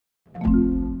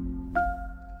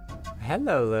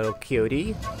Hello, little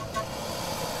cutie.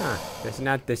 Huh, that's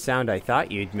not the sound I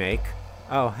thought you'd make.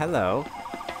 Oh, hello.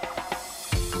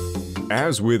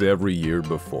 As with every year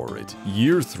before it,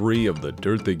 year 3 of the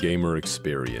Dirt the Gamer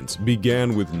experience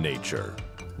began with nature.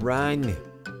 Run.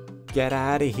 Get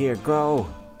out of here, go.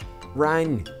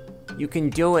 Run. You can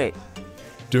do it.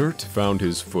 Dirt found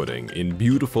his footing in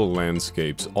beautiful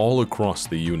landscapes all across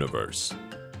the universe.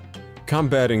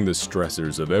 Combating the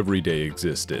stressors of everyday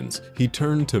existence, he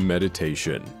turned to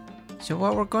meditation. So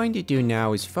what we're going to do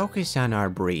now is focus on our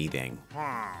breathing.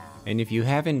 And if you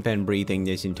haven't been breathing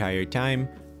this entire time,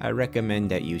 I recommend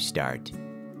that you start.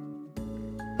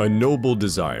 A noble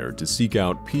desire to seek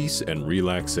out peace and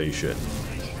relaxation.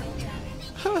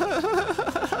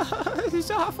 This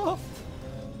is awful.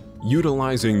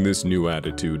 Utilizing this new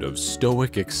attitude of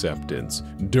stoic acceptance,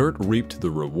 Dirt reaped the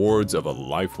rewards of a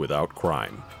life without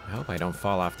crime. I hope I don't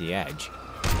fall off the edge.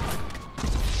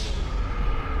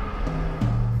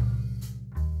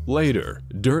 Later,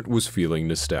 Dirt was feeling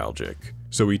nostalgic,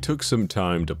 so he took some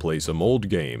time to play some old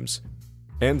games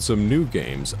and some new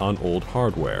games on old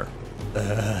hardware.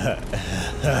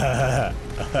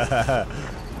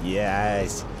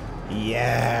 Yes.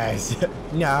 Yes.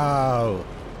 No.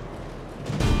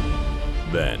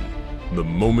 Then, the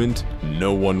moment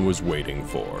no one was waiting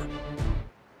for.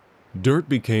 Dirt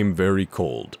became very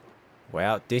cold.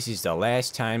 Well, this is the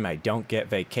last time I don't get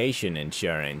vacation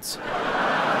insurance.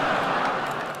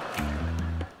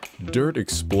 Dirt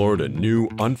explored a new,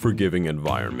 unforgiving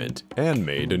environment and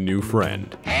made a new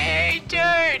friend. Hey,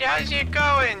 Dirt, how's it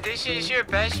going? This is your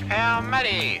best pal,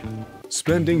 Muddy.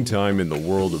 Spending time in the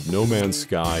world of No Man's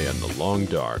Sky and the Long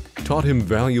Dark taught him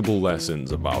valuable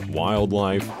lessons about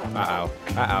wildlife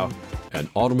and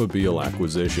automobile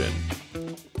acquisition.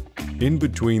 In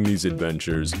between these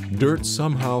adventures, Dirt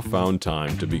somehow found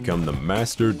time to become the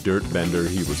master dirt bender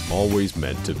he was always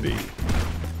meant to be.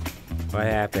 What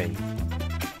happened?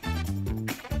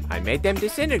 I made them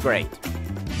disintegrate.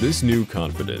 This new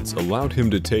confidence allowed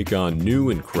him to take on new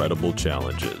incredible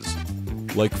challenges,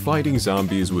 like fighting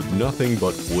zombies with nothing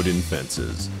but wooden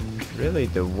fences. Really,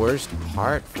 the worst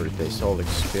part for this whole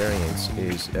experience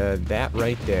is that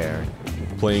right there.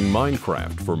 Playing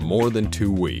Minecraft for more than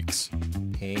 2 weeks.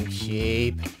 Pink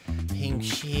sheep, pink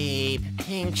sheep,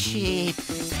 pink sheep,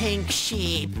 pink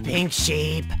sheep, pink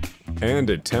sheep. And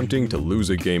attempting to lose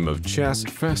a game of chess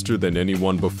faster than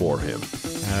anyone before him.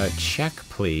 Check,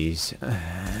 please.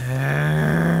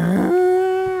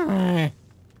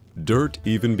 Dirt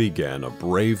even began a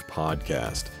brave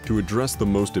podcast to address the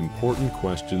most important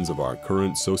questions of our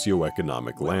current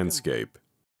socioeconomic landscape.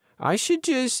 I should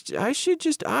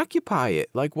just occupy it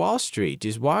like Wall Street.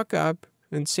 Just walk up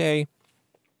and say,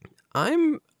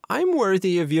 I'm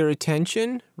worthy of your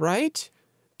attention, right?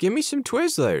 Give me some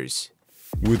Twizzlers.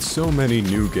 With so many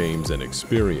new games and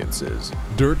experiences,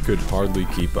 Dirt could hardly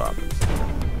keep up.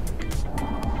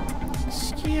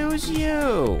 Excuse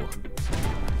you.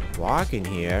 Walking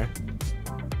here.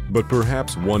 But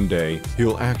perhaps one day,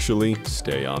 he'll actually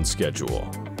stay on schedule.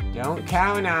 Don't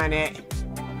count on it.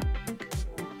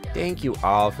 Thank you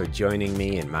all for joining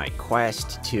me in my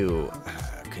quest to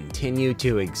continue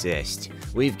to exist.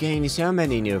 We've gained so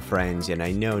many new friends, and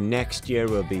I know next year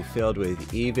will be filled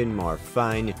with even more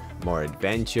fun, more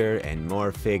adventure, and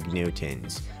more Fig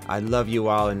Newtons. I love you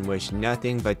all and wish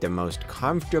nothing but the most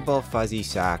comfortable fuzzy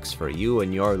socks for you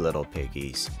and your little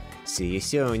piggies. See you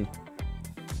soon.